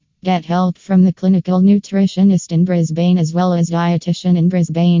Get help from the clinical nutritionist in Brisbane as well as dietitian in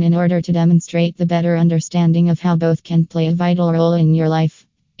Brisbane in order to demonstrate the better understanding of how both can play a vital role in your life.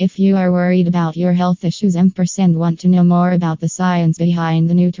 If you are worried about your health issues and want to know more about the science behind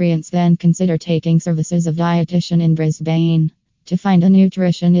the nutrients, then consider taking services of dietitian in Brisbane. To find a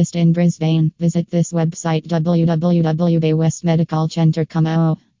nutritionist in Brisbane, visit this website www.westmedicalcentre.com.